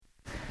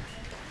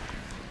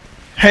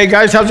Hey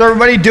guys, how's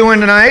everybody doing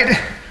tonight?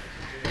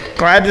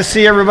 Glad to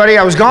see everybody.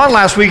 I was gone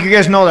last week. You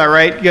guys know that,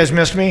 right? You guys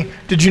missed me.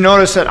 Did you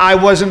notice that I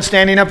wasn't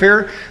standing up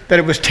here? That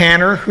it was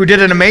Tanner, who did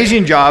an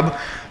amazing job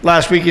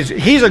last week.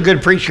 He's a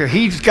good preacher.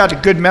 He's got a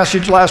good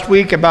message last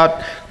week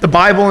about the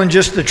Bible and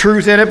just the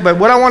truth in it. But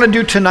what I want to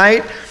do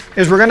tonight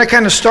is we're going to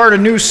kind of start a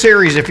new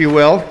series, if you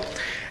will.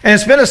 And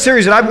it's been a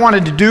series that I've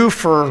wanted to do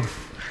for,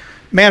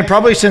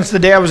 probably since the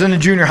day I was in the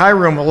junior high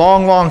room a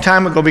long, long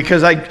time ago,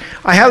 because I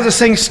have this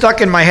thing stuck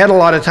in my head a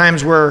lot of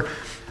times where,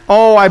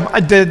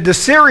 the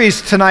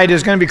series tonight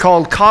is going to be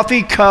called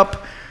Coffee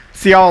Cup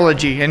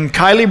Theology. And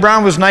Kylie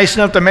Brown was nice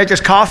enough to make us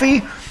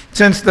coffee,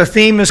 since the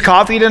theme is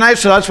coffee tonight,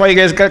 so that's why you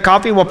guys got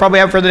coffee. We'll probably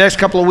have it for the next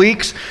couple of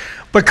weeks.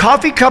 But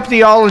Coffee Cup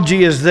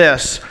Theology is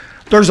this.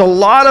 There's a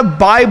lot of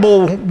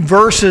Bible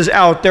verses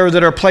out there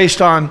that are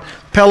placed on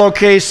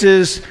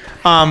pillowcases,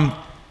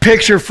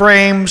 picture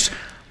frames,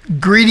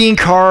 greeting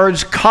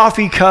cards,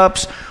 coffee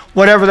cups,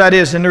 whatever that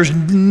is. And there's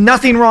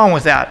nothing wrong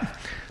with that.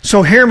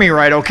 So hear me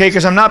right, okay?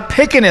 Because I'm not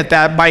picking at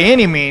that by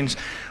any means.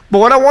 But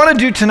what I want to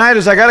do tonight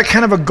is I got a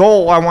kind of a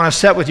goal I want to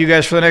set with you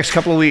guys for the next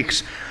couple of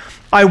weeks.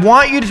 I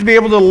want you to be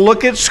able to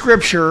look at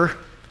Scripture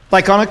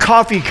like on a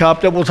coffee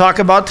cup that we'll talk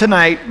about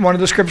tonight, one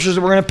of the scriptures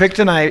that we're going to pick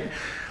tonight.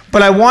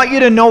 But I want you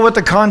to know what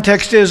the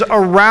context is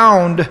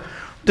around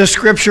the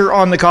scripture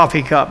on the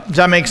coffee cup. Does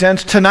that make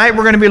sense? Tonight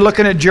we're going to be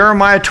looking at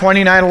Jeremiah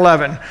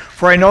 29:11.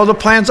 For I know the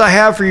plans I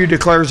have for you,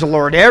 declares the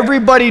Lord.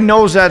 Everybody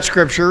knows that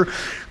scripture.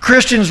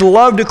 Christians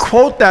love to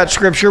quote that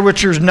scripture,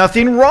 which there's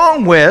nothing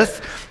wrong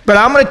with. But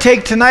I'm going to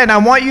take tonight, and I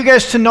want you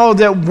guys to know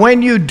that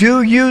when you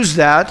do use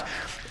that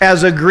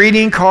as a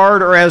greeting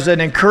card or as an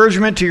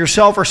encouragement to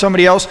yourself or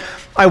somebody else,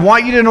 I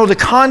want you to know the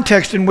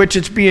context in which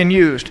it's being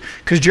used.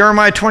 Because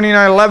Jeremiah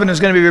 29:11 is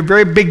going to be a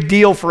very big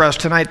deal for us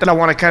tonight that I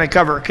want to kind of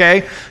cover,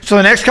 okay? So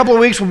the next couple of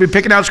weeks we'll be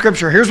picking out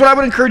scripture. Here's what I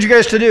would encourage you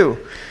guys to do.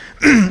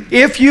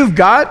 If you've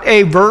got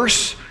a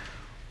verse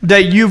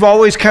that you've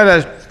always kind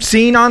of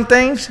seen on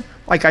things,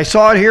 like I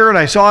saw it here and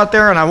I saw it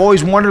there and I've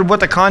always wondered what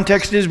the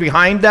context is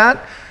behind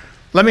that,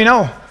 let me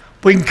know.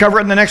 We can cover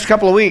it in the next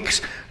couple of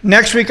weeks.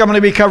 Next week, I'm going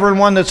to be covering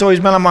one that's always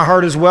been on my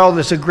heart as well.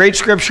 That's a great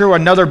scripture,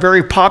 another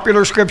very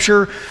popular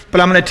scripture, but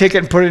I'm going to take it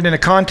and put it in the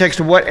context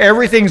of what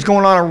everything's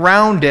going on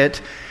around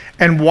it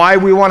and why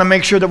we want to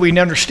make sure that we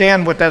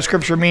understand what that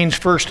scripture means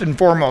first and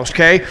foremost,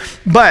 okay?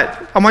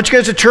 But I want you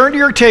guys to turn to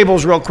your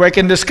tables real quick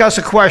and discuss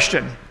a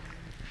question.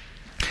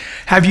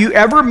 Have you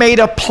ever made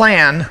a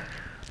plan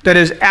that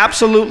has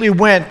absolutely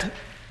went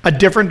a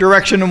different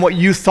direction than what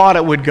you thought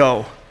it would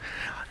go?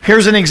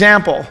 Here's an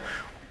example.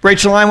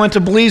 Rachel and I went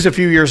to Belize a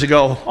few years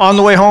ago. On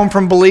the way home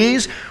from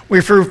Belize, we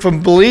flew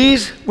from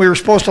Belize. We were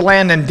supposed to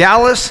land in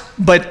Dallas,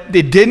 but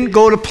it didn't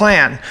go to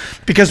plan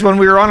because when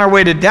we were on our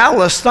way to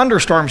Dallas,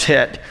 thunderstorms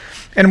hit.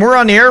 And we're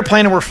on the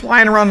airplane and we're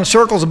flying around in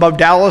circles above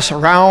Dallas,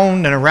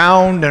 around and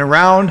around and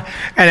around.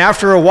 And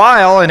after a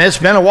while, and it's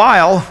been a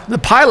while, the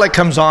pilot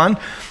comes on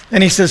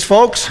and he says,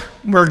 folks,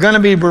 we're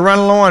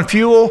running low on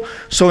fuel,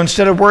 so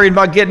instead of worrying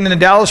about getting into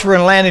Dallas, we're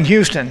going to land in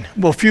Houston.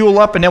 We'll fuel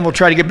up and then we'll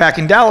try to get back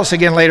in Dallas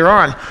again later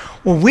on.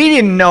 Well, we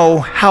didn't know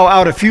how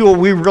out of fuel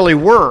we really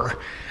were.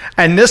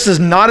 And this is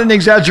not an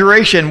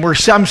exaggeration.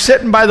 I'm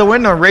sitting by the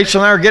window, and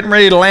Rachel and I are getting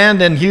ready to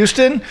land in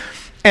Houston,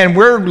 and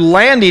we're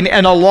landing,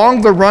 and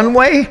along the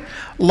runway,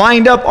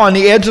 lined up on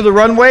the edge of the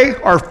runway,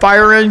 are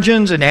fire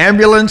engines and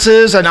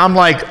ambulances, and I'm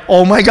like,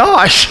 oh my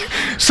gosh.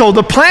 So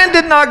the plan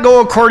did not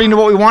go according to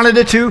what we wanted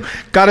it to.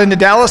 Got into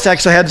Dallas,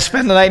 actually had to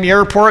spend the night in the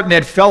airport, and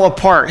it fell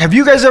apart. Have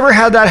you guys ever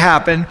had that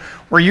happen,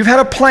 where you've had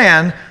a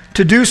plan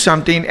to do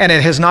something, and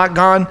it has not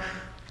gone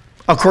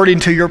according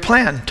to your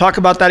plan? Talk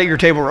about that at your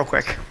table real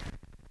quick.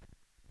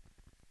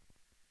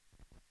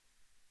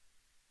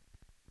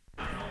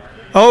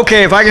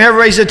 Okay, if I can have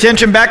everybody's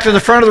attention back to the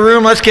front of the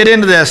room, let's get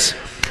into this.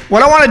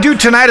 What I want to do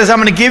tonight is I'm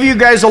going to give you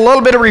guys a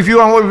little bit of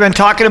review on what we've been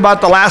talking about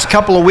the last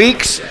couple of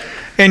weeks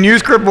in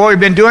youth group, what we've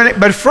been doing.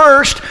 But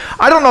first,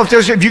 I don't know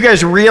if you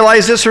guys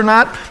realize this or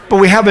not, but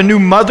we have a new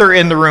mother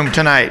in the room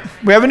tonight.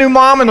 We have a new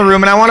mom in the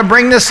room, and I want to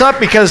bring this up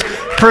because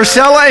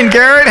Priscilla and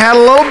Garrett had a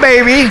little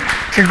baby.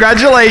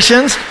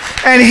 Congratulations.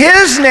 And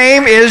his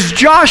name is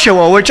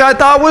Joshua, which I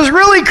thought was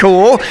really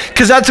cool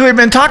because that's what we've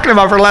been talking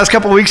about for the last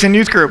couple of weeks in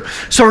youth group.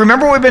 So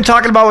remember what we've been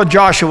talking about with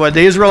Joshua. The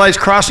Israelites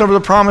crossed over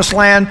the promised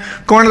land.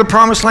 Going to the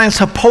promised land,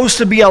 supposed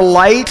to be a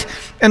light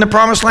in the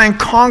promised land,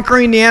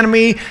 conquering the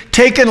enemy,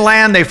 taking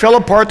land. They fell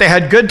apart. They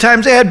had good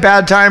times. They had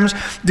bad times.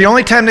 The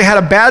only time they had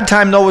a bad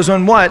time, though, was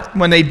when what?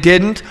 When they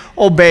didn't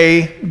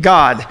obey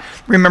God.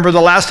 Remember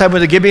the last time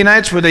with the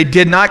Gibeonites where they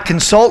did not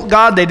consult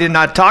God, they did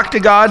not talk to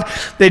God,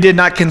 they did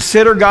not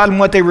consider God and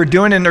what they were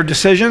doing in their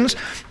decisions.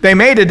 They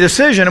made a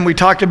decision, and we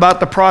talked about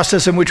the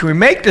process in which we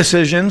make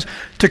decisions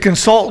to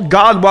consult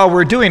God while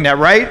we're doing that,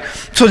 right?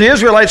 So the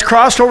Israelites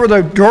crossed over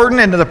the Jordan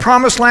into the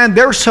promised land.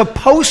 They're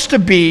supposed to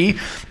be,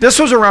 this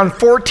was around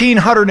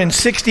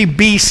 1460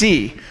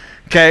 BC,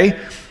 okay?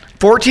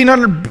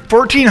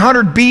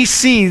 1400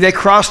 BC, they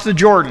crossed the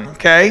Jordan,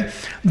 okay?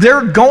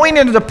 They're going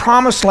into the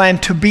promised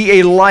land to be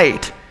a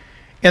light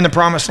in the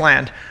promised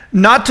land.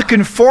 not to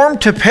conform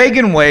to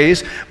pagan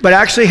ways, but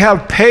actually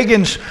have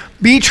pagans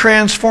be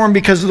transformed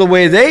because of the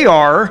way they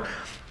are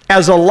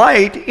as a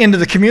light into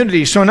the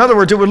community. So in other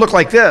words, it would look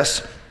like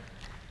this.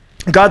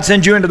 God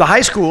sends you into the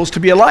high schools to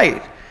be a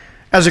light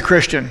as a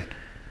Christian.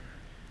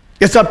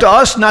 It's up to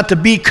us not to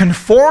be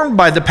conformed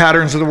by the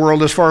patterns of the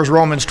world, as far as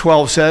Romans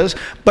 12 says,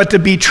 but to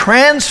be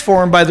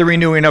transformed by the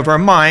renewing of our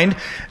mind,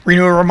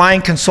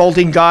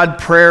 consulting God,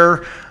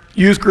 prayer,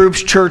 youth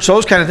groups, church,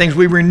 those kind of things.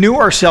 We renew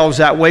ourselves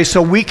that way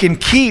so we can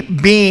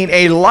keep being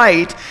a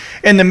light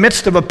in the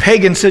midst of a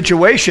pagan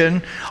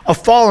situation, a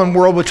fallen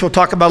world, which we'll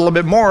talk about a little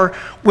bit more,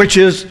 which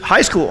is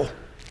high school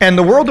and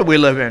the world that we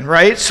live in,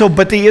 right? So,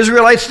 but the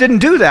Israelites didn't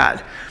do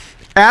that.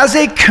 As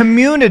a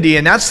community,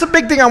 and that's the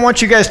big thing I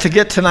want you guys to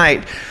get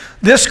tonight,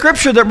 this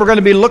scripture that we're going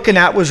to be looking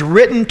at was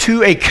written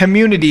to a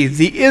community,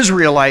 the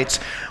Israelites.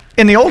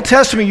 In the Old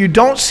Testament, you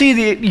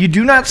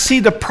do not see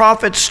the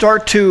prophets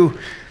start to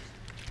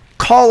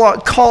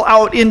call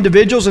out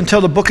individuals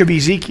until the book of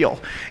Ezekiel.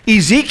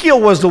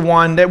 Ezekiel was the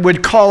one that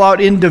would call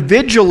out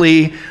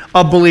individually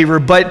a believer,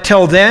 but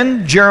till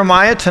then,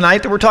 Jeremiah,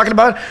 tonight that we're talking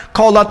about,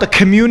 called out the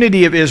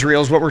community of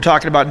Israel is what we're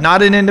talking about,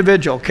 not an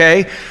individual,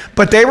 okay?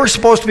 But they were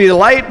supposed to be the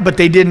light, but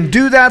they didn't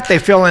do that. They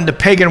fell into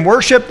pagan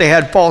worship. They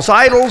had false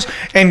idols,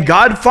 and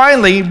God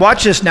finally,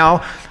 watch this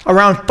now,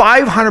 around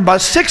 500,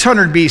 about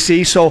 600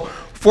 BC, so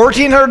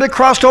 1400 they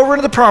crossed over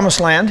into the promised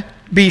land,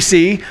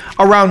 BC.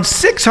 Around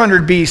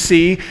 600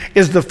 BC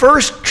is the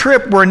first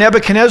trip where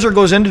Nebuchadnezzar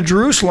goes into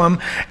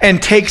Jerusalem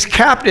and takes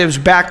captives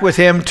back with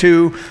him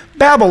to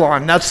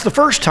Babylon. That's the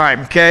first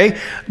time, okay?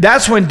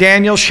 That's when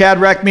Daniel,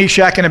 Shadrach,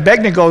 Meshach, and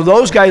Abednego,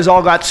 those guys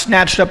all got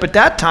snatched up at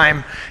that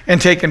time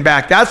and taken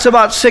back. That's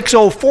about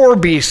 604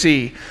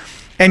 BC.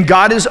 And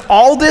God is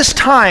all this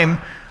time,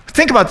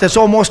 think about this,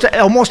 almost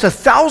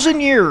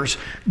 1,000 years,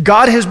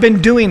 God has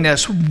been doing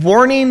this,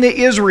 warning the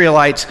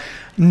Israelites,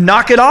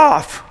 knock it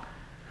off.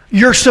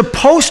 You're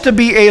supposed to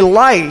be a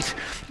light.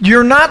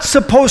 You're not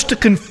supposed to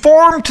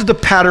conform to the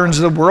patterns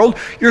of the world.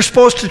 You're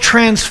supposed to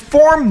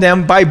transform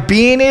them by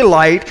being a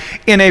light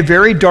in a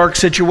very dark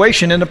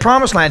situation in the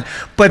promised land.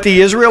 But the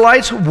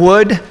Israelites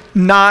would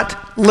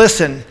not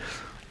listen.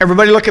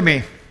 Everybody look at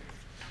me.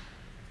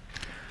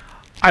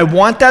 I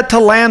want that to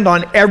land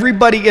on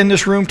everybody in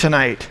this room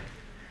tonight.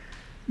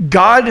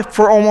 God,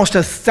 for almost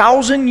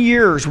 1,000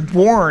 years,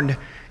 warned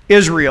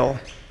Israel,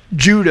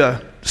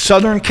 Judah,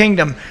 southern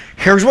kingdom,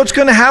 here's what's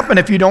going to happen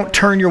if you don't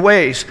turn your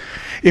ways.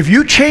 If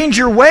you change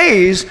your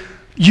ways,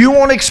 you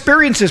won't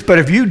experience this. But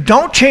if you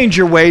don't change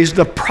your ways,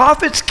 the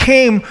prophets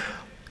came.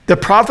 The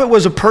prophet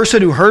was a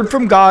person who heard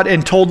from God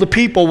and told the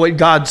people what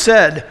God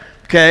said,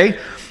 okay?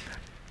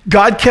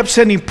 God kept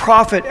sending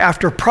prophet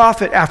after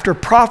prophet after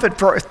prophet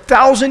for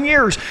 1,000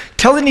 years,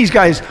 telling these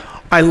guys,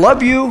 I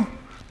love you,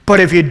 but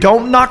if you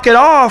don't knock it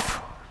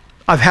off,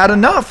 I've had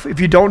enough. If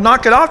you don't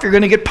knock it off, you're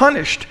going to get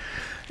punished.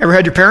 Ever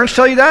had your parents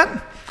tell you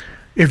that?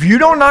 If you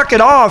don't knock it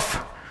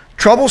off,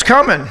 trouble's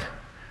coming.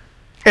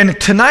 And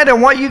tonight I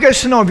want you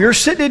guys to know, if you're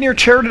sitting in your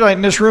chair tonight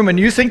in this room and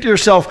you think to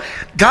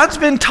yourself, God's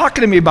been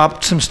talking to me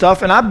about some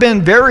stuff and I've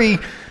been very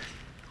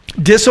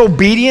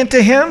disobedient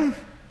to him,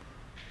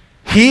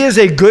 he is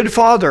a good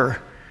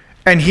father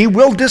and he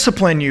will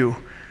discipline you.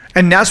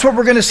 And that's what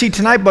we're going to see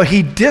tonight. But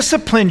he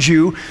disciplines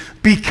you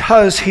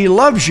because he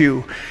loves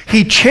you.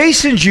 He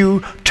chastens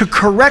you to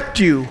correct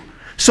you.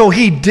 So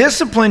he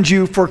disciplines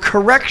you for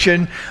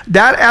correction.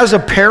 That, as a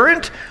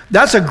parent,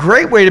 that's a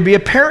great way to be a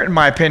parent, in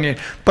my opinion.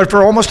 But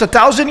for almost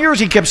 1,000 years,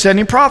 he kept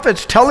sending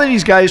prophets, telling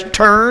these guys,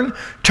 turn,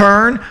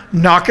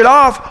 knock it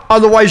off.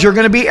 Otherwise, you're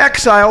going to be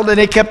exiled. And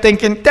they kept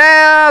thinking,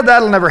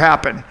 that'll never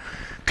happen.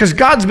 Because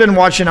God's been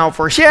watching out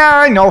for us. Yeah,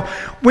 I know.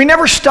 We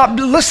never stopped.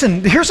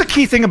 Listen, here's a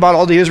key thing about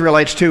all the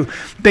Israelites, too.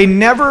 They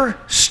never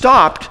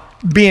stopped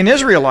being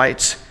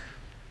Israelites.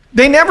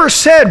 They never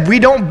said, we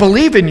don't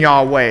believe in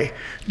Yahweh.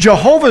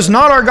 Jehovah's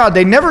not our God.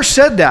 They never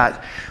said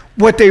that.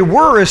 What they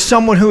were is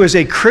someone who is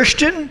a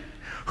Christian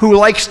who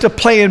likes to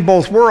play in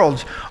both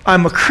worlds.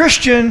 I'm a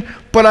Christian,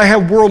 but I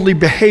have worldly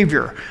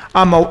behavior.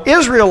 I'm an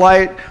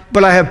Israelite,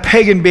 but I have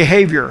pagan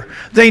behavior.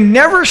 They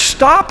never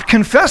stopped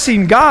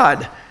confessing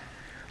God.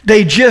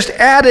 They just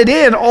added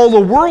in all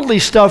the worldly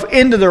stuff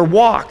into their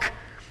walk.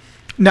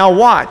 Now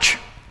watch.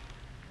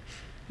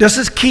 This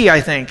is key,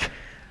 I think.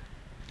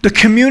 The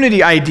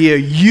community idea,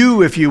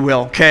 you, if you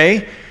will,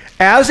 okay?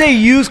 As a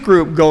youth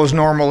group goes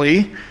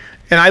normally,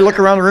 and I look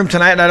around the room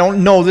tonight and I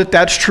don't know that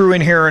that's true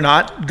in here or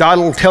not. God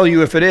will tell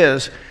you if it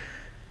is.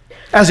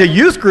 As a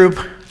youth group,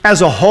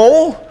 as a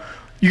whole,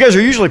 you guys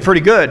are usually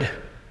pretty good.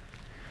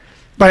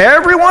 But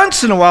every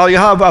once in a while, you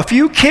have a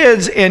few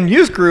kids in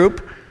youth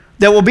group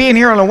that will be in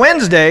here on a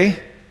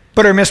Wednesday,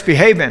 but are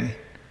misbehaving.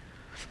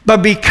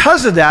 But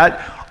because of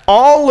that,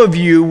 all of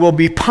you will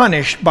be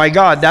punished by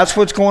God. That's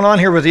what's going on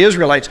here with the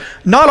Israelites.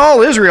 Not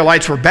all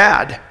Israelites were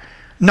bad.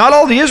 Not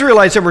all the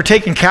Israelites that were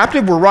taken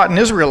captive were rotten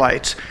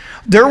Israelites.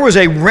 There was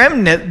a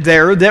remnant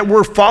there that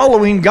were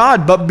following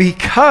God, but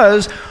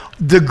because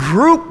the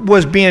group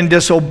was being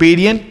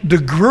disobedient, the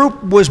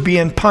group was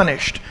being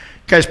punished.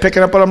 guys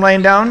picking up what I'm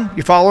laying down?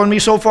 You following me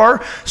so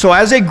far? So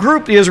as a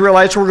group, the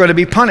Israelites were going to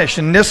be punished.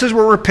 And this is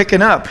where we're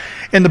picking up.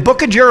 In the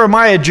book of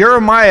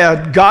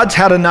Jeremiah, God's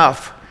had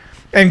enough.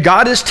 And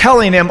God is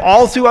telling him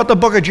all throughout the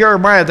book of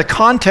Jeremiah, the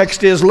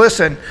context is,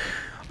 listen,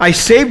 I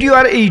saved you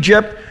out of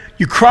Egypt.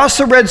 You crossed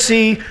the Red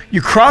Sea.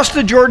 You crossed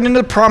the Jordan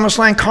into the Promised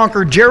Land,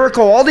 conquered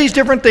Jericho, all these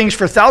different things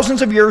for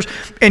thousands of years.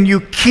 And you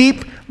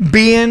keep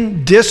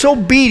being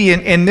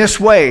disobedient in this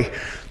way.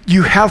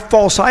 You have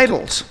false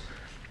idols.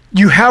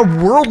 You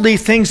have worldly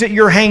things that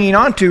you're hanging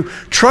on to,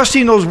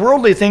 trusting those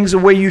worldly things the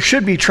way you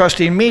should be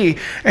trusting me.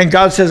 And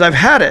God says, I've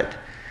had it.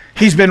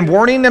 He's been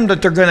warning them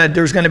that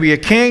there's going to be a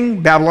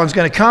king, Babylon's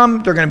going to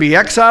come, they're going to be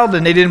exiled,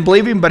 and they didn't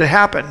believe him, but it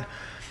happened.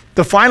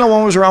 The final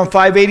one was around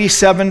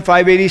 587,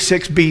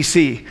 586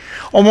 BC.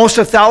 Almost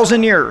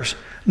 1,000 years.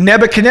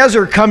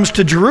 Nebuchadnezzar comes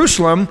to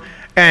Jerusalem,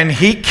 and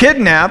he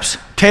kidnaps,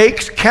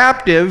 takes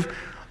captive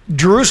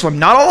Jerusalem.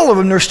 Not all of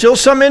them, there's still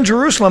some in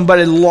Jerusalem, but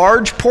a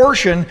large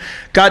portion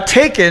got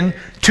taken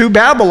to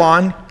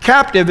Babylon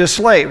captive as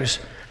slaves.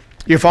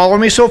 You follow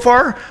me so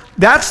far?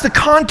 That's the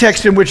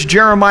context in which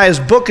Jeremiah's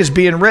book is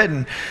being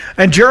written.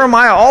 And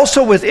Jeremiah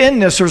also within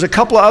this, there's a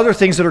couple of other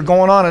things that are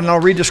going on, and I'll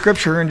read the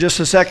scripture in just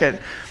a second.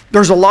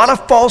 There's a lot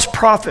of false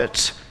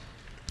prophets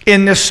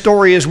in this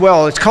story as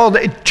well. It's called,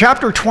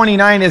 chapter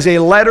 29 is a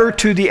letter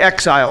to the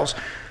exiles.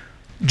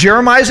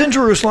 Jeremiah's in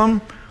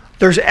Jerusalem.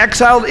 There's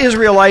exiled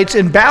Israelites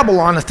in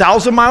Babylon,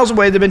 1,000 miles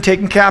away. They've been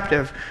taken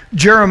captive.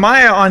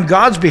 Jeremiah, on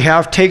God's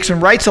behalf, takes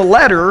and writes a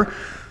letter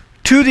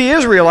to the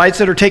Israelites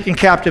that are taken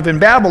captive in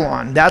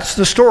Babylon. That's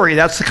the story.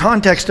 That's the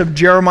context of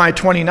Jeremiah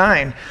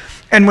 29.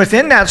 And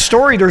within that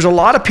story, there's a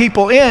lot of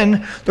people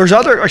there's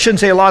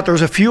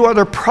a few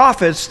other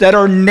prophets that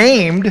are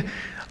named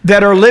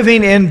that are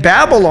living in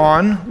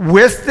Babylon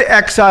with the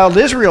exiled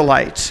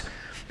Israelites.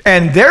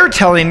 And they're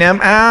telling them,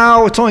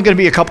 it's only going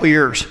to be a couple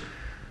years.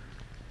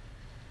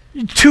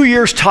 2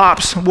 years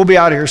tops, we'll be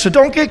out of here. So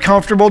don't get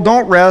comfortable,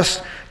 don't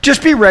rest,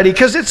 just be ready,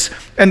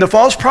 and the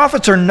false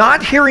prophets are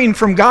not hearing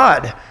from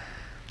God.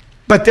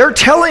 But they're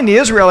telling the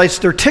Israelites,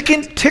 they're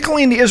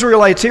tickling the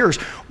Israelites' ears.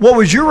 What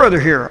would you rather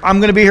hear? I'm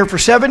going to be here for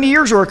 70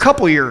 years or a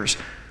couple years?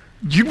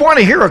 You'd want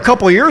to hear a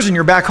couple years and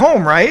you're back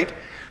home, right?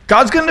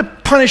 God's going to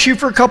punish you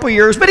for a couple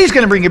years, but he's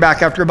going to bring you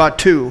back after about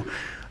 2.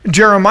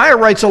 Jeremiah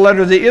writes a letter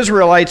to the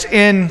Israelites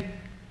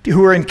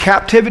who are in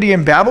captivity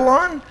in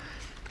Babylon.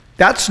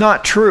 That's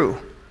not true.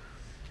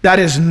 That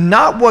is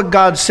not what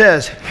God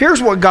says.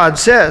 Here's what God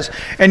says.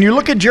 And you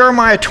look at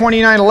Jeremiah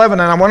 29:11,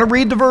 and I want to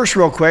read the verse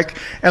real quick.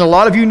 And a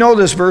lot of you know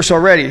this verse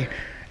already.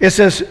 It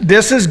says,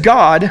 this is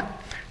God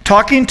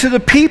talking to the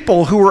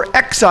people who were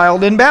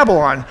exiled in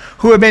Babylon,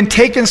 who have been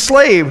taken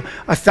slave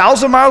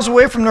 1,000 miles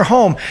away from their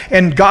home.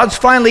 And God's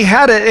finally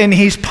had it, and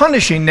he's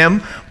punishing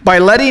them by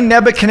letting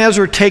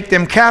Nebuchadnezzar take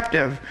them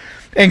captive.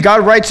 And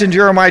God writes in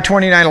Jeremiah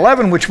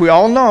 29:11, which we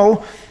all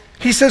know,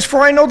 he says,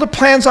 for I know the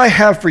plans I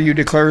have for you,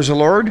 declares the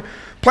Lord.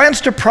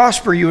 Plans to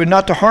prosper you and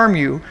not to harm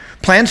you.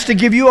 Plans to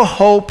give you a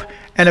hope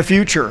and a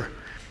future.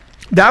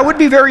 That would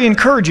be very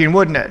encouraging,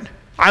 wouldn't it?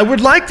 I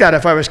would like that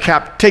if I was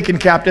taken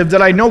captive,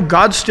 that I know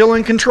God's still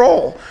in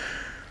control.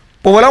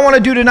 But what I want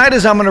to do tonight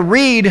is I'm going to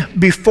read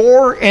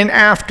before and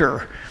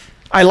after.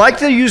 I like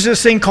to use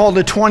this thing called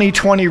the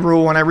 20-20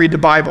 rule when I read the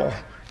Bible.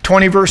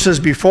 20 verses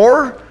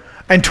before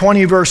and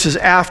 20 verses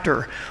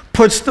after.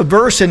 Puts the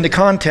verse into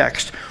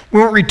context. We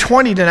won't read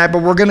 20 tonight,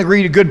 but we're going to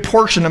read a good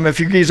portion of them. If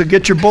you guys will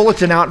get your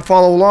bulletin out and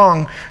follow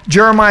along.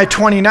 Jeremiah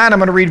 29, I'm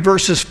going to read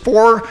verses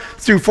 4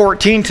 through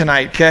 14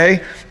 tonight,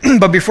 okay?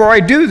 But before I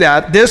do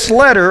that, this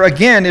letter,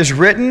 again, is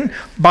written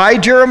by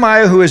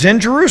Jeremiah, who is in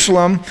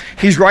Jerusalem.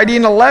 He's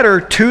writing a letter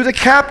to the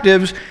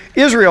captives,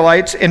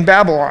 Israelites in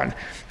Babylon.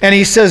 And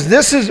he says,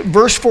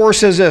 verse 4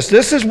 says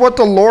this is what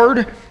the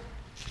Lord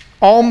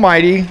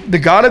Almighty, the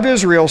God of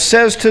Israel,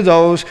 says to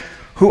those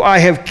who I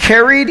have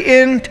carried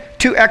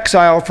into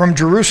exile from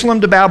Jerusalem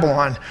to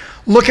Babylon.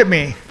 Look at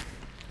me.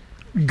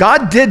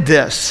 God did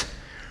this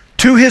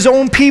to his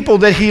own people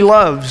that he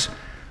loves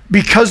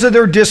because of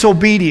their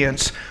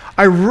disobedience.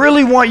 I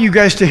really want you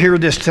guys to hear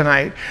this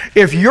tonight.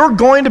 If you're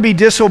going to be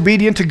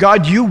disobedient to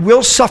God, you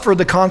will suffer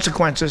the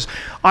consequences.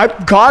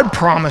 God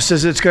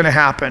promises it's going to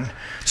happen.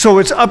 So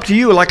it's up to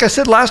you. Like I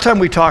said last time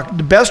we talked,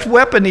 the best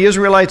weapon the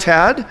Israelites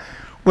had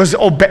was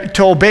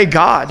to obey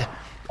God.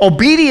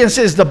 Obedience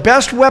is the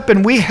best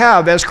weapon we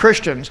have as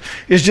Christians,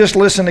 is just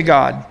listen to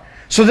God.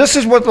 So this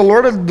is what the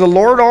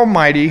Lord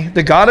Almighty,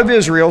 the God of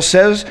Israel,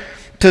 says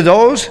to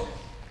those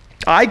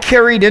I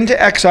carried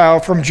into exile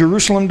from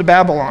Jerusalem to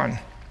Babylon.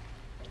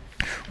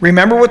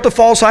 Remember what the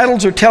false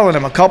idols are telling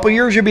them. A couple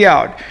years you'll be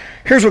out.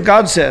 Here's what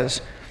God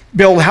says.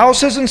 Build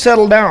houses and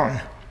settle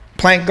down.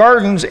 Plant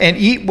gardens and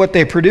eat what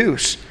they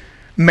produce.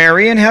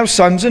 Marry and have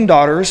sons and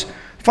daughters.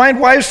 Find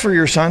wives for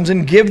your sons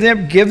and give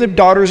them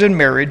daughters in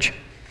marriage,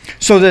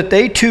 so that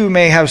they too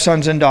may have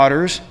sons and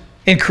daughters.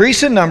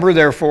 Increase in number,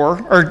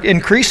 therefore, or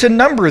increase in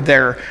number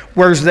there.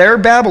 Where's there?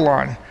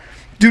 Babylon.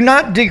 Do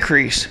not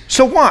decrease.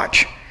 So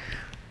watch.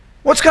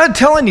 What's God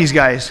telling these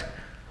guys?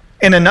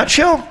 In a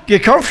nutshell,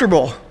 get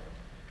comfortable.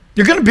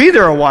 You're going to be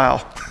there a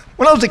while.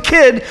 When I was a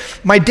kid,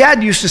 my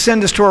dad used to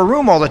send us to our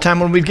room all the time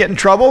when we'd get in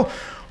trouble.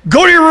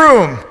 Go to your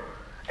room.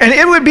 And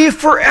it would be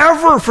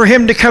forever for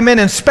him to come in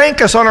and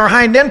spank us on our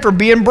hind end for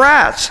being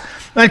brats.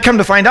 And I'd come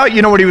to find out,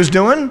 you know what he was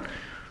doing?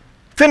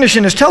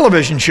 Finishing his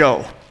television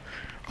show.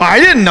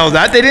 I didn't know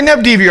that. They didn't have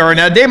DVR in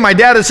that day. My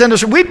dad would send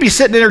us, we'd be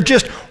sitting there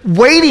just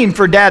waiting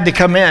for dad to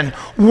come in,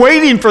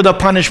 waiting for the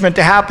punishment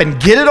to happen,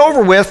 get it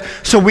over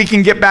with so we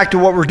can get back to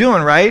what we're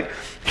doing, right?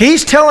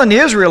 He's telling the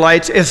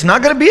Israelites, it's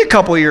not going to be a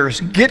couple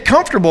years. Get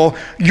comfortable.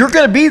 You're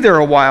going to be there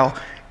a while.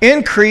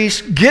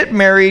 Increase, get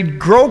married,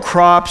 grow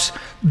crops,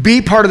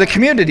 be part of the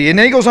community. And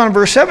then he goes on in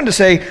verse 7 to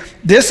say,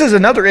 this is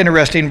another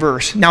interesting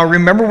verse. Now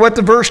remember what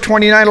the verse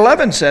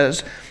 29:11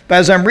 says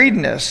as I'm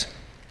reading this.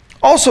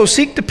 Also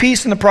seek the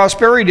peace and the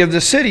prosperity of the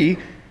city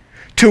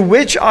to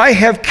which I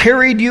have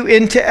carried you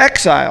into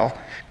exile.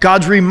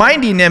 God's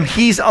reminding them,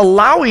 he's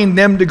allowing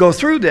them to go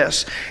through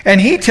this. And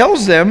he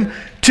tells them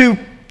to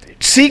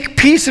seek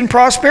peace and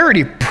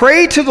prosperity.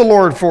 Pray to the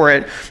Lord for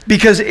it,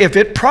 because if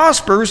it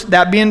prospers,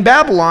 that being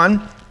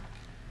Babylon,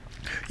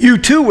 you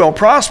too will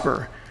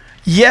prosper.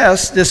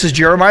 Yes, this is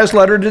Jeremiah's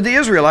letter to the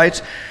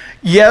Israelites.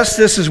 Yes,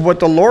 this is what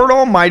the Lord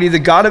Almighty, the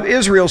God of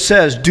Israel,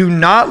 says. Do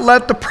not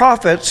let the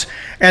prophets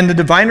and the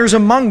diviners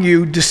among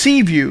you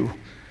deceive you.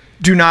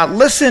 Do not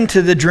listen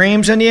to the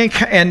dreams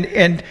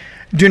and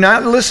do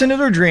not listen to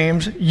their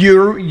dreams.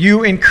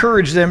 You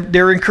encourage them.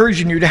 They're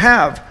encouraging you to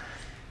have.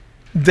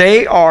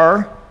 They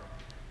are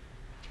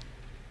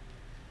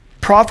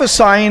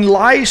prophesying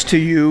lies to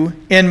you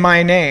in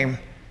my name.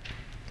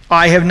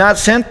 I have not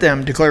sent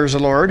them, declares the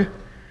Lord.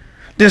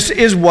 This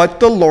is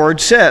what the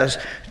Lord says.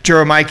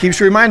 Jeremiah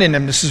keeps reminding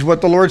them, this is what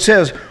the Lord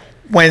says.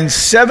 When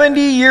 70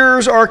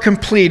 years are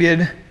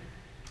completed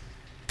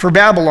for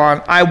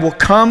Babylon, I will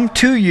come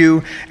to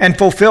you and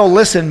fulfill,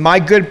 listen, my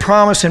good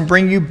promise and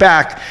bring you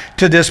back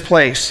to this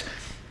place.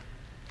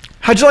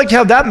 How'd you like to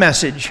have that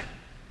message?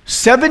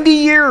 70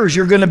 years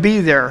you're going to be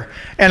there.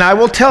 And I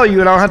will tell you,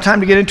 and I don't have time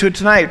to get into it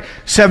tonight,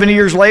 70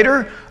 years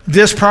later,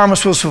 this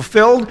promise was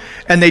fulfilled,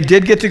 and they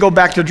did get to go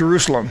back to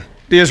Jerusalem.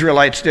 The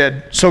Israelites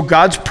did. So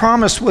God's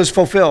promise was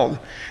fulfilled.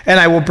 And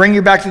I will bring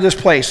you back to this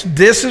place.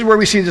 This is where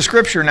we see the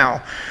scripture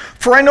now.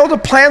 For I know the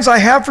plans I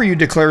have for you,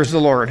 declares the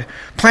Lord.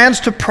 Plans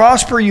to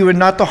prosper you and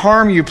not to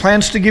harm you.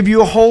 Plans to give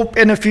you a hope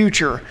and a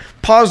future.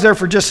 Pause there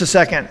for just a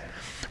second.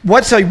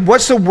 What's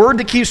the word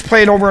that keeps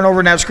playing over and over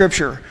in that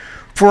scripture?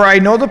 For I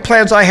know the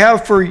plans I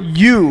have for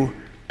you,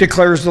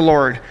 declares the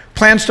Lord.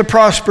 Plans to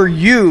prosper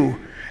you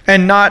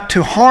and not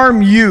to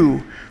harm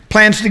you.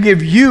 Plans to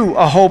give you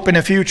a hope and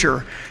a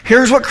future.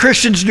 Here's what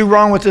Christians do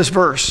wrong with this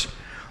verse.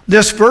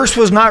 This verse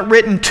was not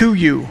written to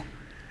you.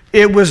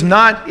 There's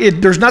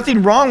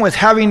nothing wrong with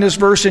having this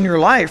verse in your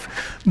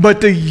life.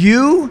 But the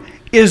you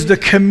is the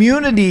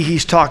community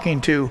he's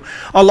talking to.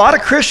 A lot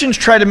of Christians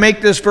try to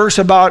make this verse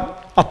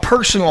about a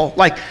personal,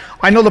 like,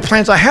 I know the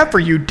plans I have for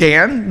you,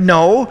 Dan.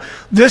 No,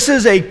 this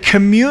is a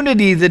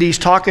community that he's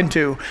talking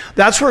to.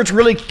 That's where it's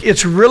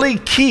really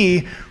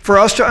key for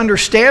us to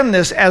understand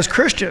this as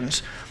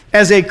Christians.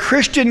 As a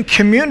Christian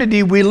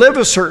community, we live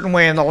a certain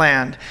way in the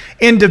land.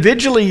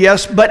 Individually,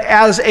 yes, but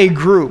as a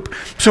group.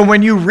 So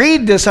when you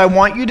read this, I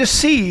want you to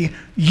see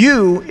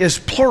you is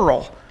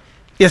plural.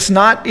 It's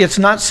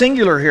not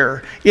singular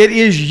here. It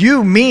is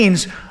you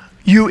means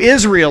you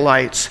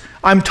Israelites.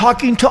 I'm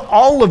talking to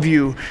all of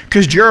you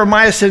because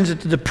Jeremiah sends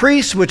it to the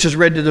priests, which is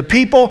read to the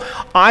people.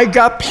 I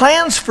got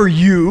plans for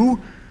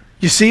you.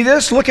 You see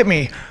this? Look at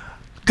me.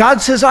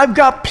 God says, I've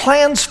got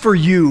plans for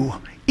you.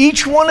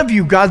 Each one of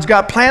you, God's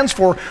got plans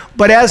for,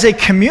 but as a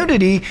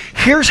community,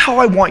 here's how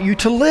I want you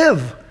to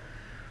live.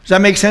 Does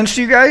that make sense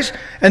to you guys?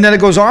 And then it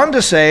goes on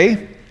to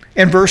say,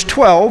 in verse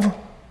 12,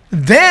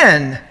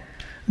 then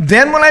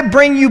when I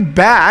bring you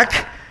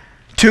back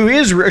to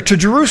Israel, to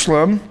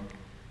Jerusalem,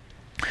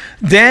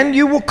 then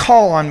you will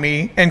call on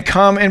me and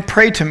come and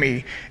pray to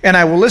me, and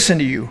I will listen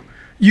to you.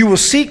 You will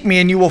seek me,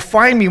 and you will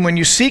find me when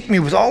you seek me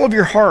with all of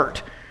your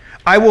heart.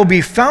 I will be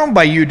found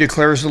by you,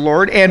 declares the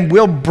Lord, and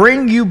will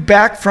bring you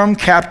back from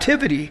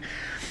captivity.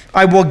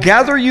 I will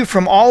gather you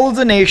from all of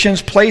the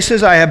nations,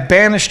 places I have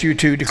banished you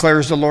to,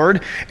 declares the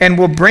Lord, and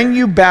will bring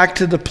you back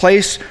to the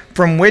place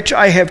from which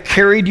I have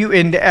carried you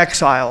into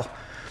exile.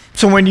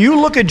 So when you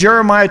look at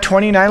Jeremiah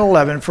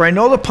 29:11, for I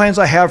know the plans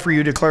I have for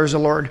you, declares the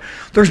Lord,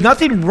 there's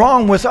nothing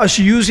wrong with us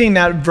using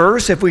that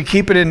verse if we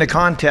keep it into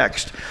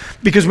context.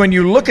 Because when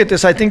you look at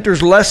this, I think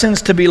there's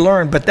lessons to be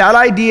learned. But that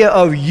idea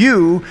of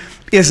you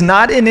is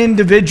not an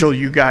individual,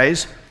 you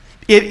guys.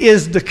 It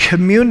is the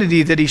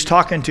community that he's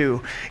talking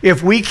to.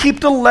 If we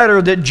keep the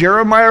letter that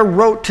Jeremiah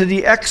wrote to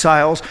the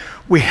exiles,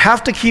 we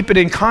have to keep it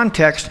in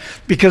context,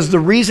 because the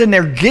reason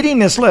they're getting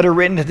this letter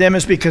written to them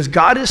is because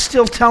God is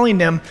still telling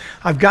them,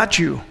 I've got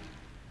you.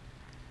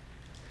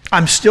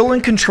 I'm still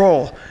in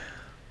control.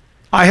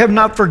 I have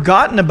not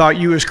forgotten about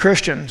you as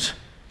Christians.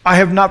 I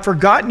have not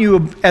forgotten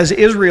you as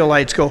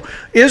Israelites go.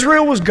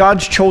 Israel was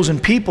God's chosen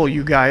people,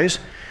 you guys.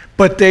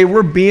 But they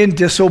were being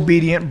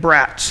disobedient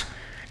brats.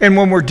 And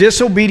when we're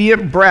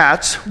disobedient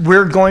brats,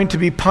 we're going to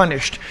be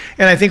punished.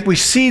 And I think we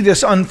see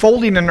this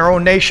unfolding in our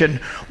own nation.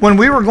 When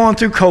we were going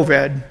through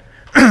COVID,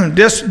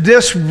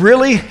 this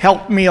really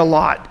helped me a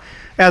lot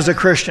as a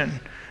Christian.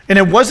 And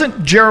it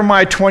wasn't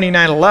Jeremiah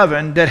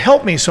 29:11 that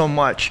helped me so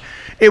much.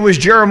 It was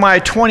Jeremiah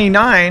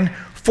 29,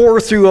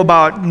 4 through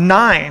about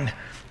 9,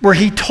 where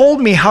he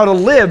told me how to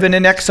live in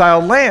an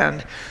exiled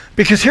land.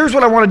 Because here's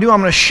what I want to do.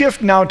 I'm going to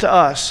shift now to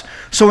us.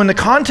 So in the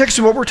context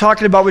of what we're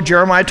talking about with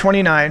Jeremiah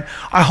 29,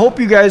 I hope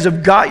you guys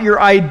have got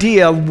your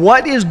idea of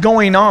what is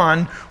going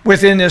on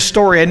within this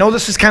story. I know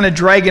this is kind of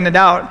dragging it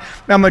out.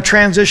 I'm going to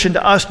transition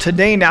to us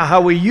today now, how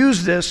we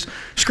use this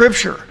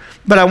scripture.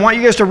 But I want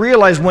you guys to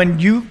realize when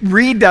you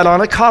read that on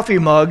a coffee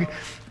mug,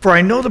 for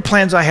I know the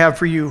plans I have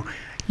for you,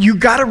 you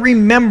got to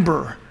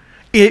remember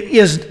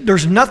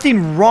there's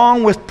nothing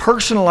wrong with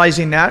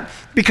personalizing that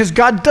because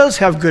God does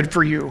have good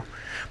for you.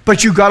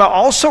 But you got to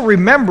also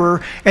remember,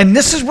 and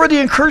this is where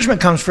the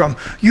encouragement comes from,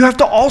 you have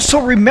to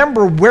also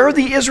remember where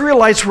the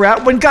Israelites were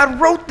at when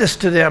God wrote this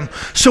to them.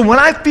 So when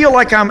I feel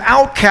like I'm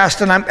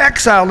outcast and I'm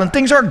exiled and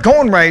things aren't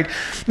going right,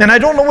 and I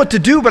don't know what to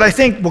do, but I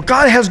think, well,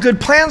 God has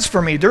good plans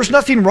for me. There's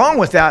nothing wrong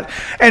with that.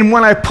 And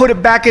when I put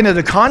it back into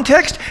the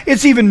context,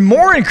 it's even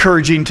more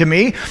encouraging to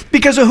me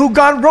because of who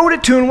God wrote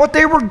it to and what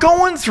they were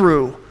going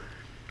through.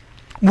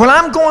 When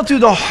I'm going through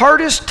the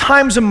hardest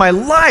times in my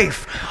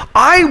life,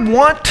 I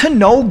want to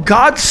know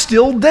God's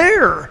still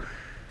there.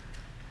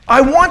 I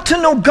want to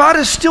know God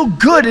is still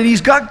good and he's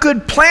got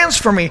good plans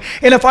for me.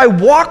 And if I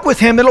walk with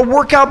him, it'll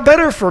work out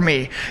better for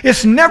me.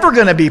 It's never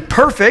going to be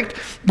perfect.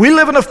 We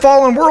live in a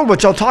fallen world,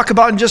 which I'll talk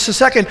about in just a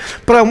second.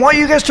 But I want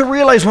you guys to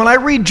realize when I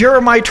read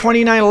Jeremiah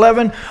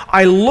 29:11,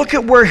 I look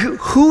at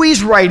who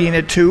he's writing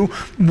it to,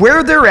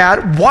 where they're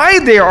at, why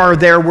they are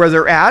there where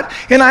they're at.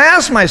 And I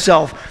ask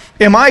myself,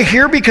 am I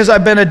here because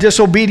I've been a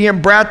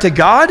disobedient brat to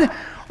God?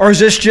 Or is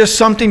this just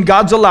something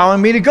God's allowing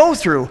me to go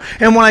through?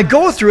 And when I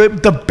go through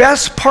it, the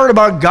best part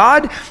about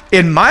God,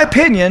 in my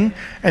opinion,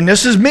 and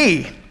this is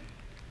me,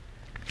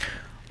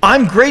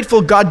 I'm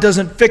grateful God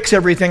doesn't fix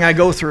everything I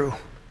go through.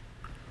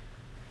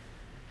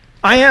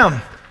 I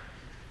am.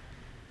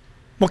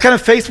 What kind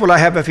of faith would I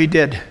have if he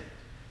did?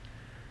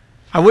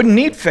 I wouldn't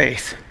need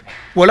faith,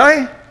 would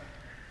I?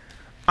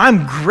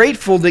 I'm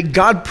grateful that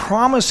God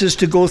promises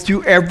to go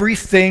through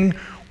everything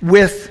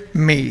with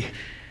me.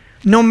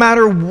 No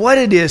matter what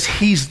it is,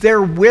 he's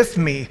there with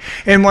me.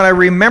 And when I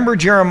remember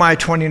Jeremiah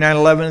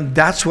 29:11,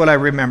 that's what I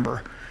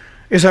remember.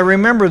 Is I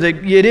remember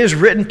that it is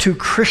written to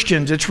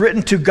Christians. It's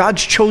written to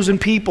God's chosen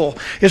people.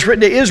 It's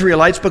written to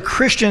Israelites, but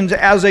Christians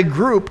as a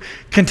group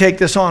can take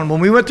this on.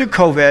 When we went through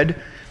COVID,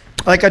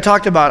 like I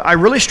talked about, I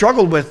really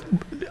struggled with,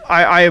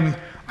 I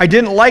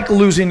didn't like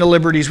losing the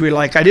liberties we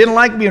like. I didn't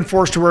like being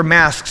forced to wear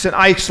masks and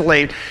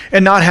isolate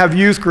and not have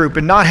youth group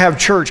and not have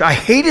church. I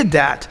hated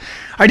that.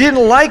 I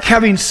didn't like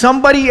having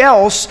somebody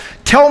else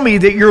tell me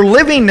that you're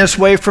living this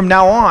way from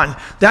now on.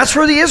 That's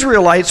where the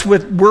Israelites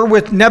were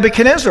with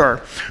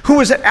Nebuchadnezzar, who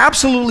was an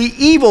absolutely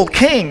evil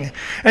king.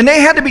 And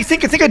they had to be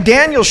think of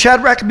Daniel,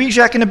 Shadrach,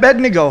 Meshach, and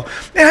Abednego.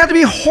 It had to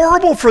be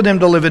horrible for them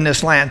to live in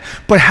this land.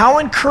 But how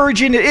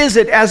encouraging it is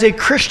that as a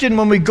Christian,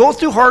 when we go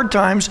through hard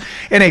times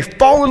in a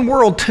fallen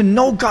world, to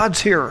know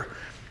God's here.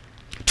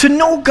 To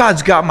know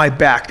God's got my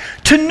back,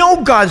 to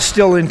know God's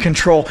still in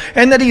control,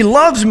 and that he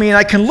loves me, and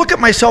I can look at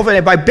myself, and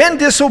if I've been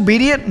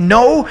disobedient,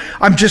 no,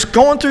 I'm just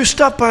going through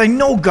stuff, but I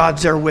know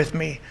God's there with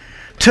me.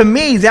 To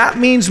me, that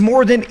means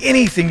more than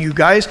anything, you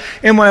guys.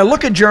 And when I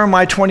look at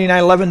Jeremiah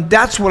 29:11,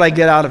 that's what I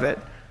get out of it.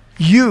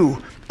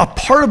 You, a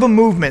part of a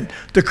movement,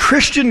 the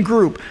Christian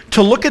group,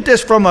 to look at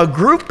this from a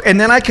group, and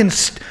then I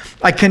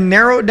can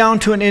narrow it down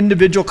to an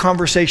individual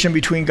conversation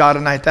between God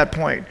and I at that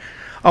point.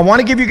 I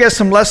want to give you guys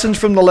some lessons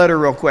from the letter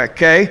real quick,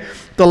 okay?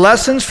 The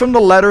lessons from the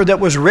letter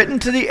that was written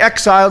to the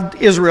exiled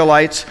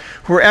Israelites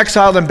who were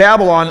exiled in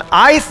Babylon,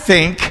 I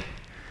think,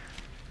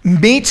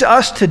 meets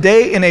us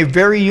today in a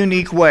very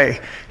unique way.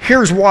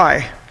 Here's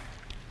why.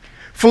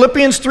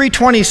 Philippians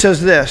 3:20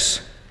 says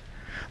this,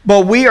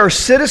 "But we are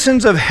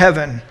citizens of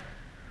heaven,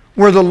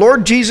 where the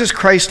Lord Jesus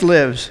Christ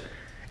lives,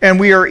 and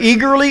we are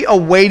eagerly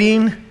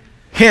awaiting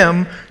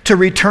him to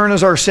return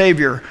as our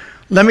Savior."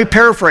 Let me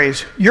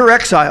paraphrase. You're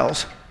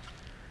exiles.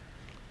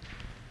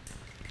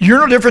 You're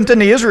no different than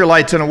the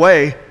Israelites in a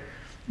way,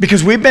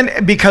 because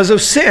because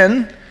of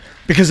sin,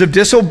 because of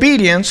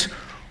disobedience,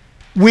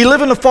 we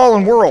live in a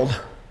fallen world.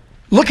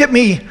 Look at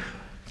me.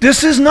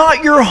 This is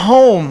not your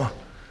home.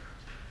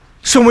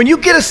 So when you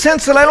get a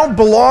sense that I don't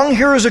belong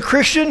here as a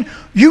Christian,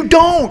 you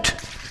don't.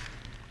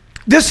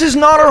 This is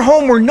not our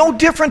home. We're no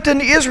different than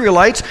the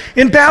Israelites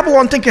in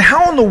Babylon thinking,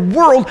 how in the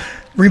world?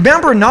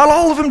 Remember, not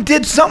all of them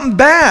did something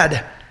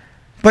bad.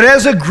 But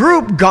as a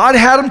group, God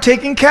had them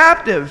taken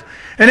captive.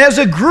 And as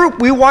a group,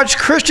 we watch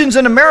Christians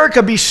in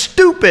America be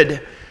stupid.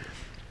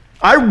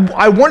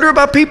 I wonder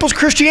about people's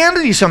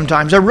Christianity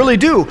sometimes. I really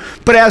do.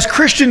 But as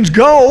Christians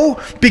go,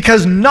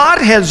 because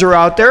knotheads are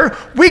out there,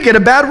 we get a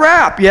bad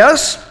rap,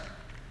 yes?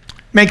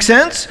 Make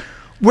sense?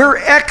 We're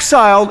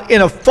exiled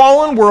in a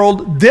fallen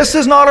world. This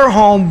is not our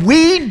home.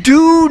 We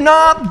do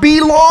not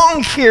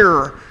belong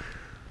here.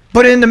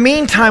 But in the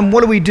meantime,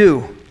 what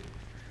do?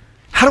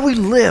 How do we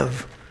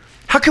live?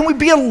 How can we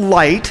be a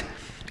light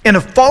in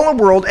a fallen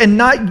world and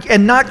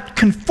not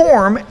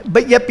conform,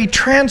 but yet be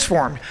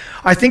transformed?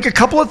 I think a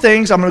couple of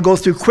things I'm going to go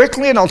through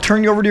quickly, and I'll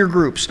turn you over to your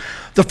groups.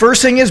 The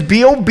first thing is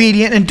be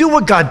obedient and do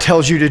what God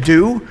tells you to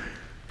do.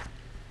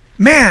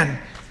 Man,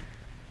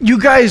 you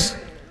guys,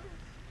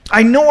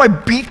 I know I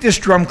beat this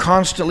drum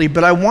constantly,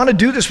 but I want to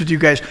do this with you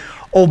guys.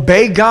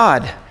 Obey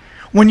God.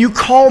 When you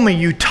call me,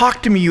 you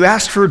talk to me, you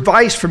ask for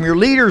advice from your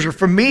leaders or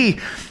from me,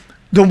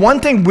 the one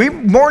thing, we're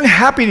more than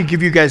happy to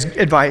give you guys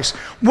advice.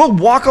 We'll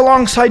walk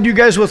alongside you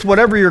guys with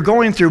whatever you're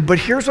going through, but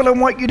here's what I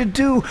want you to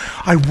do.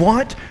 I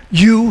want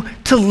you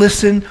to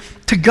listen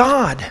to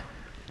God,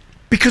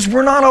 because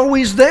we're not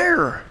always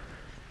there,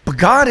 but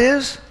God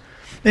is.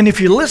 And if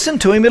you listen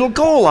to him, it'll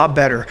go a lot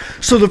better.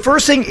 So the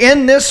first thing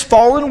in this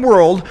fallen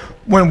world,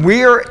 when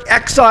we are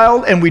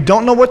exiled and we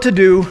don't know what to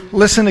do,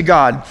 listen to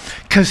God,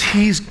 because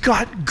he's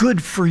got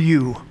good for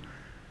you.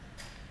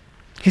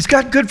 He's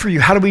got good for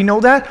you. How do we know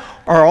that?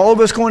 Are all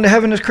of us going to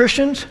heaven as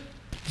Christians?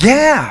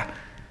 Yeah.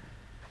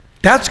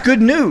 That's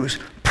good news.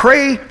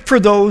 Pray for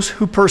those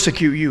who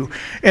persecute you.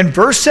 In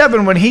verse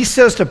 7, when he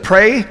says to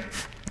pray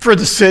for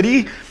the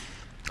city,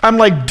 I'm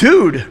like,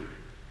 dude,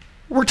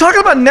 we're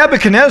talking about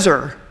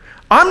Nebuchadnezzar.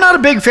 I'm not a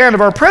big fan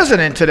of our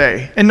president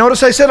today. And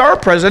notice I said our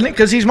president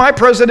because he's my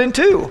president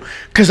too,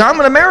 because I'm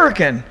an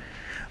American.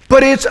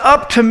 But it's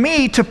up to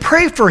me to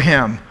pray for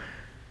him.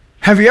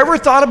 Have you ever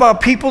thought about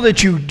people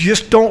that you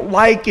just don't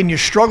like and you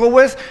struggle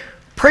with?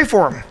 Pray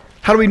for them.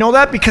 How do we know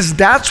that? Because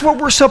that's what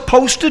we're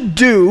supposed to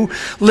do,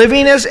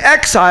 living as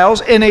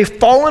exiles in a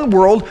fallen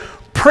world.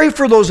 Pray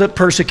for those that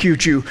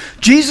persecute you.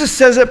 Jesus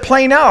says it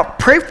plain out.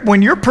 Pray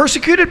when you're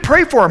persecuted,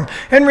 pray for them.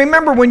 And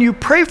remember, when you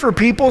pray for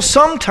people,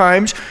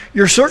 sometimes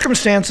your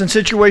circumstance and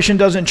situation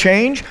doesn't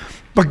change,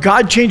 but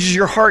God changes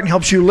your heart and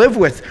helps you live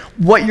with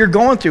what you're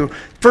going through.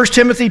 1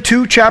 Timothy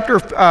 2, chapter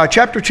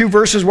 2,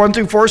 verses 1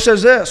 through 4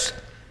 says this.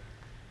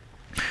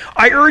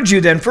 I urge you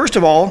then, first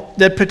of all,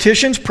 that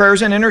petitions,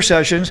 prayers, and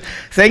intercessions,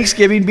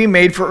 thanksgiving be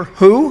made for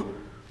who?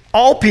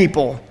 All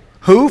people.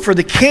 Who? For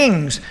the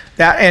kings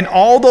and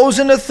all those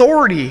in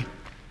authority,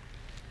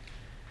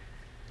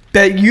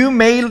 that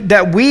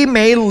we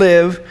may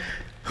live.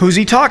 Who's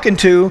he talking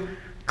to?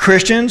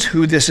 Christians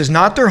who this is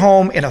not their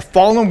home in a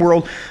fallen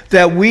world,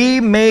 that we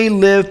may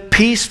live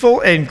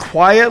peaceful and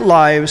quiet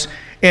lives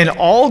in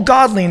all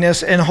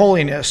godliness and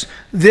holiness.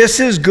 This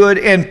is good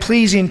and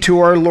pleasing to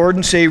our Lord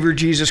and Savior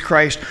Jesus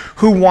Christ,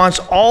 who wants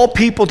all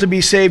people to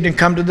be saved and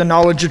come to the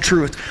knowledge of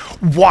truth.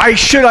 Why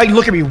should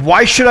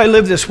I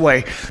live this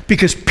way?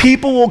 Because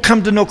people will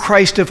come to know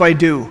Christ if I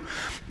do.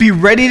 Be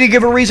ready to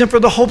give a reason for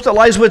the hope that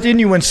lies within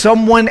you when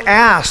someone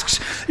asks.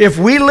 If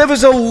we live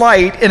as a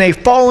light in a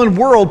fallen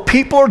world,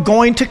 people are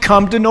going to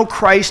come to know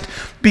Christ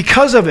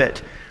because of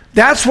it.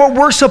 That's what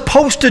we're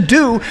supposed to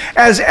do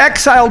as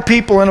exiled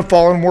people in a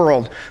fallen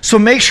world. So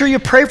make sure you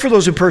pray for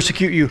those who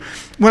persecute you.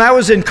 When I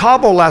was in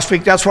Cabo last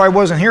week, that's why I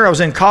wasn't here. I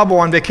was in Cabo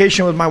on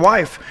vacation with my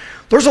wife.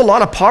 There's a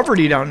lot of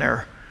poverty down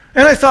there.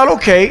 And I thought,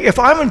 okay, if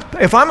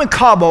I'm in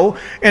Cabo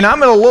and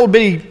I'm in a little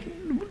bitty,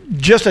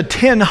 just a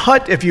tin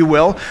hut, if you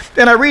will,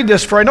 and I read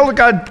this, for I know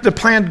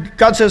that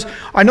God says,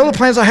 I know the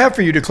plans I have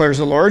for you, declares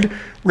the Lord.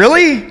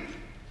 Really? I'm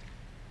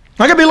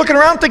going to be looking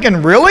around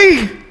thinking,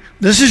 really?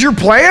 This is your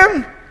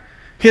plan?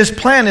 His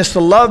plan is to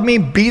love me,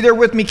 be there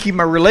with me, keep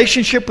my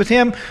relationship with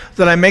him,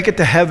 that I make it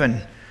to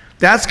heaven.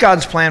 That's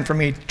God's plan for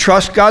me.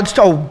 Trust God's,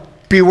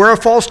 beware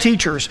of false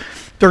teachers.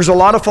 There's a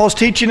lot of false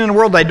teaching in the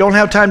world. I don't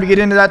have time to get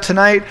into that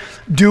tonight.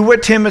 Do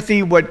what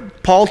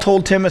Paul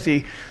told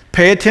Timothy.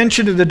 Pay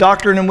attention to the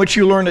doctrine in which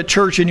you learn at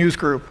church and youth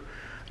group.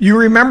 You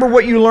remember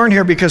what you learn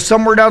here, because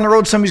somewhere down the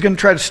road, somebody's going to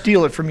try to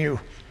steal it from you.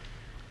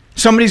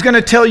 Somebody's going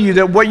to tell you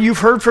that what you've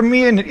heard from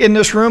me in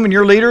this room and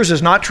your leaders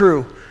is not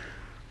true.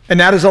 And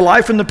that is a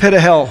lie from the pit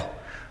of hell.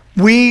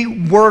 We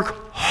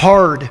work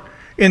hard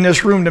in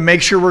this room to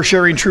make sure we're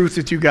sharing truth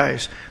with you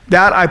guys.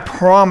 That I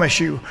promise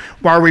you.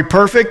 Are we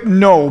perfect?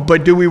 No.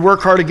 But do we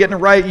work hard at getting it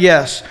right?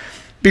 Yes.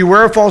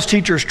 Beware of false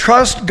teachers.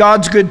 Trust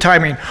God's good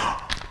timing.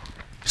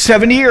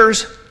 70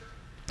 years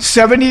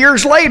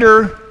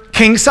later,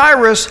 King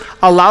Cyrus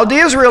allowed the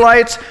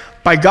Israelites,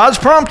 by God's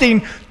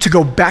prompting, to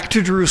go back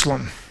to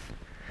Jerusalem.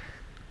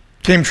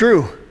 Came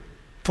true.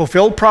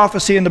 Fulfilled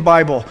prophecy in the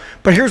Bible.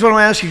 But here's what I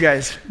want to ask you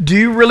guys. Do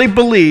you really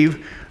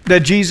believe that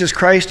Jesus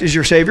Christ is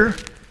your Savior?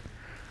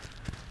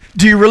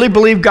 Do you really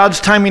believe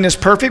God's timing is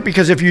perfect?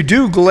 Because if you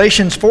do,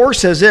 Galatians 4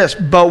 says this,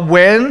 but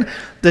when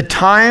the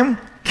time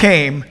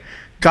came,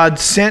 God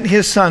sent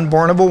his Son,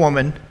 born of a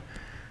woman.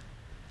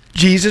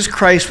 Jesus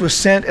Christ was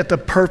sent at the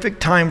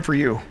perfect time for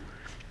you.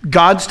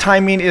 God's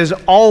timing is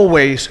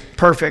always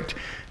perfect.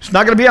 It's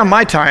not going to be on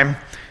my time.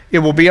 It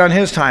will be on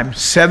his time.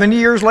 70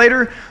 years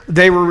later,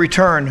 they will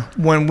return.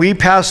 When we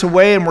pass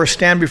away and we're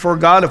stand before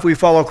God, if we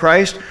follow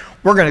Christ,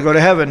 we're going to go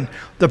to heaven.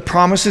 The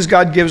promises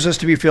God gives us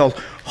to be filled.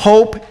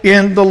 Hope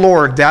in the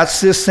Lord. That's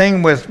this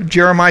thing with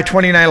Jeremiah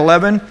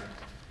 29:11.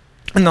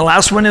 And the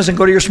last one is, and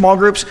go to your small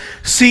groups,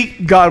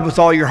 seek God with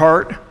all your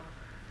heart.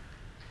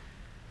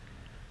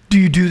 Do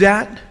you do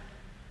that?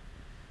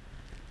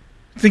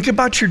 Think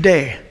about your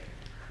day.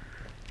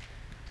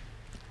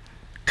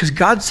 Because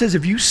God says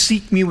if you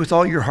seek me with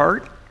all your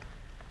heart,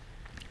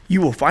 you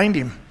will find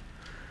him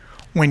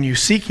when you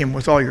seek him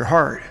with all your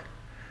heart.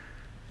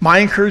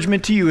 My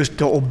encouragement to you is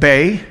to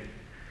obey,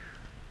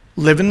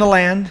 live in the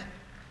land,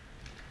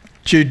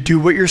 to do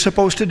what you're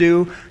supposed to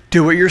do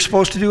what you're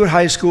supposed to do at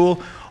high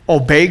school,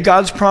 obey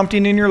God's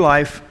prompting in your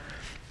life,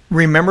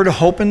 remember to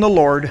hope in the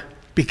Lord,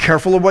 be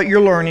careful of what you're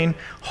learning,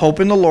 hope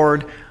in the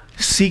Lord,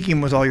 seek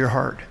him with all your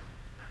heart.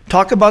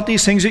 Talk about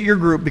these things at your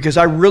group, because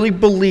I really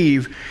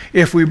believe,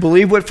 if we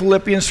believe what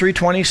Philippians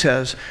 3:20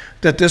 says,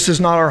 that this is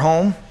not our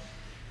home.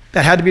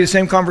 That had to be the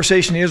same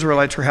conversation the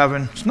Israelites were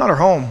having. It's not our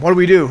home. What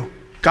do?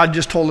 God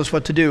just told us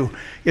what to do.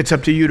 It's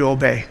up to you to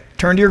obey.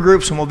 Turn to your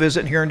groups and we'll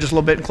visit here in just a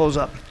little bit and close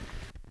up.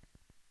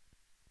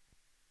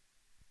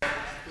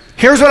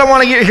 Here's what I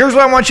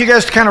want you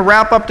guys to kind of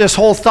wrap up this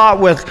whole thought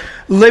with: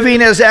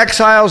 living as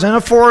exiles in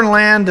a foreign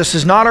land. This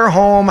is not our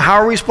home. How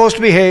are we supposed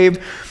to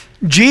behave?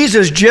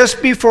 Jesus,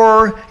 just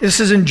before, this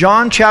is in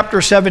John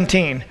chapter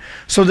 17.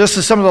 So this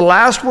is some of the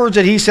last words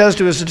that he says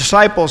to his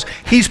disciples.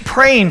 He's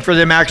praying for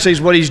them, actually, is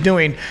what he's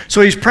doing.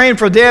 So he's praying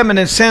for them and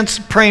in a sense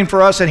praying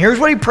for us. And here's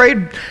what he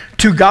prayed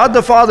to God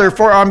the Father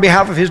for on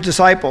behalf of his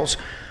disciples.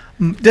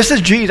 This is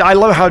Jesus. I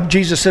love how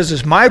Jesus says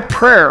this. My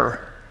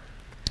prayer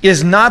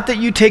is not that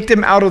you take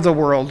them out of the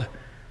world,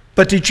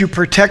 but that you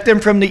protect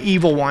them from the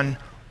evil one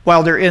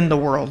while they're in the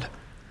world.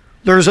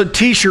 There's a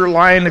t-shirt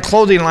line, a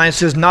clothing line that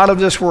says not of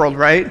this world,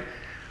 right?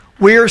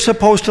 We are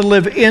supposed to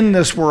live in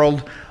this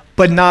world,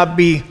 but not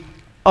be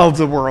of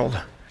the world.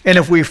 And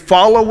if we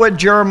follow what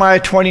Jeremiah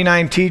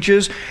 29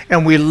 teaches,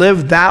 and we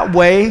live that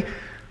way,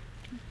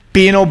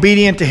 being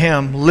obedient to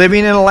him,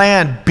 living in a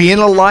land, being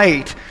a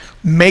light,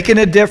 making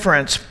a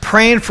difference,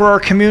 praying for our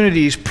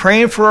communities,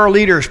 praying for our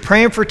leaders,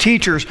 praying for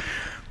teachers,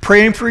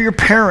 praying for your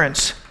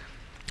parents,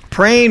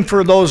 praying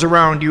for those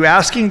around you,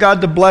 asking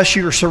God to bless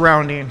your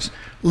surroundings,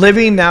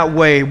 living that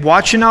way,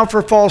 watching out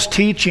for false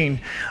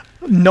teaching,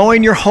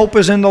 knowing your hope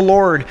is in the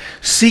Lord,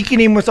 seeking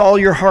him with all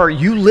your heart.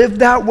 You live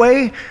that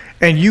way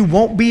and you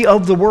won't be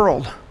of the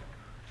world.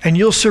 And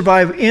you'll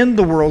survive in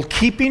the world,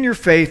 keeping your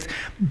faith,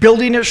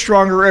 building it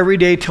stronger every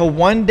day till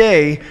one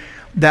day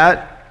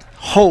that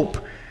hope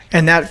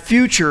and that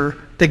future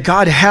that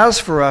God has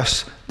for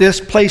us, this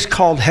place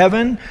called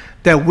heaven,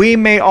 that we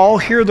may all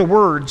hear the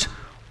words,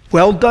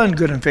 "Well done,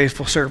 good and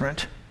faithful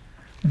servant."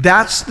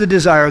 That's the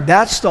desire.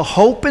 That's the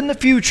hope in the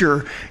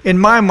future, in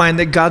my mind,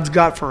 that God's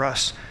got for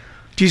us.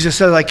 Jesus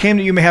says, I came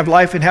that you may have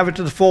life and have it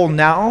to the full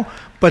now,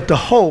 but the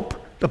hope,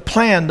 the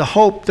plan, the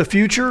hope, the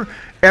future,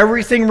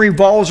 everything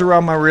revolves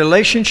around my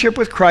relationship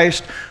with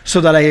Christ so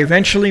that I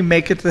eventually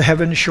make it to the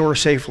heaven shore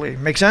safely.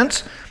 Make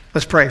sense?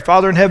 Let's pray.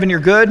 Father in heaven, you're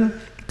good.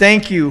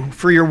 Thank you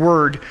for your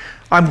word.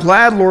 I'm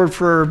glad, Lord,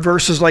 for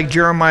verses like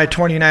Jeremiah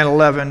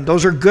 29:11.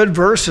 Those are good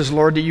verses,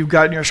 Lord, that you've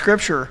got in your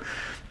scripture.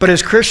 But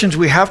as Christians,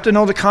 we have to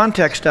know the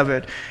context of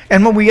it.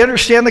 And when we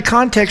understand the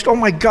context, oh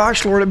my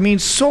gosh, Lord, it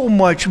means so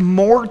much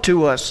more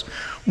to us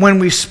when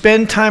we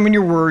spend time in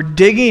your word,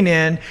 digging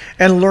in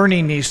and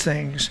learning these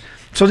things.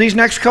 So these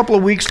next couple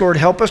of weeks, Lord,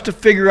 help us to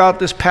figure out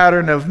this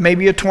pattern of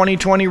maybe a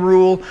 20-20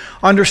 rule,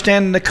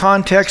 understanding the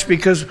context,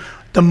 because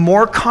the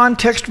more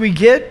context we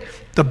get,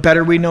 the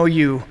better we know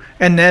you.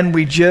 And then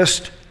we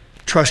just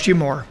trust you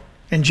more.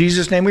 In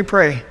Jesus' name we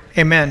pray.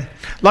 Amen.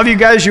 Love you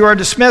guys. You are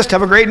dismissed.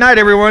 Have a great night,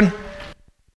 everyone.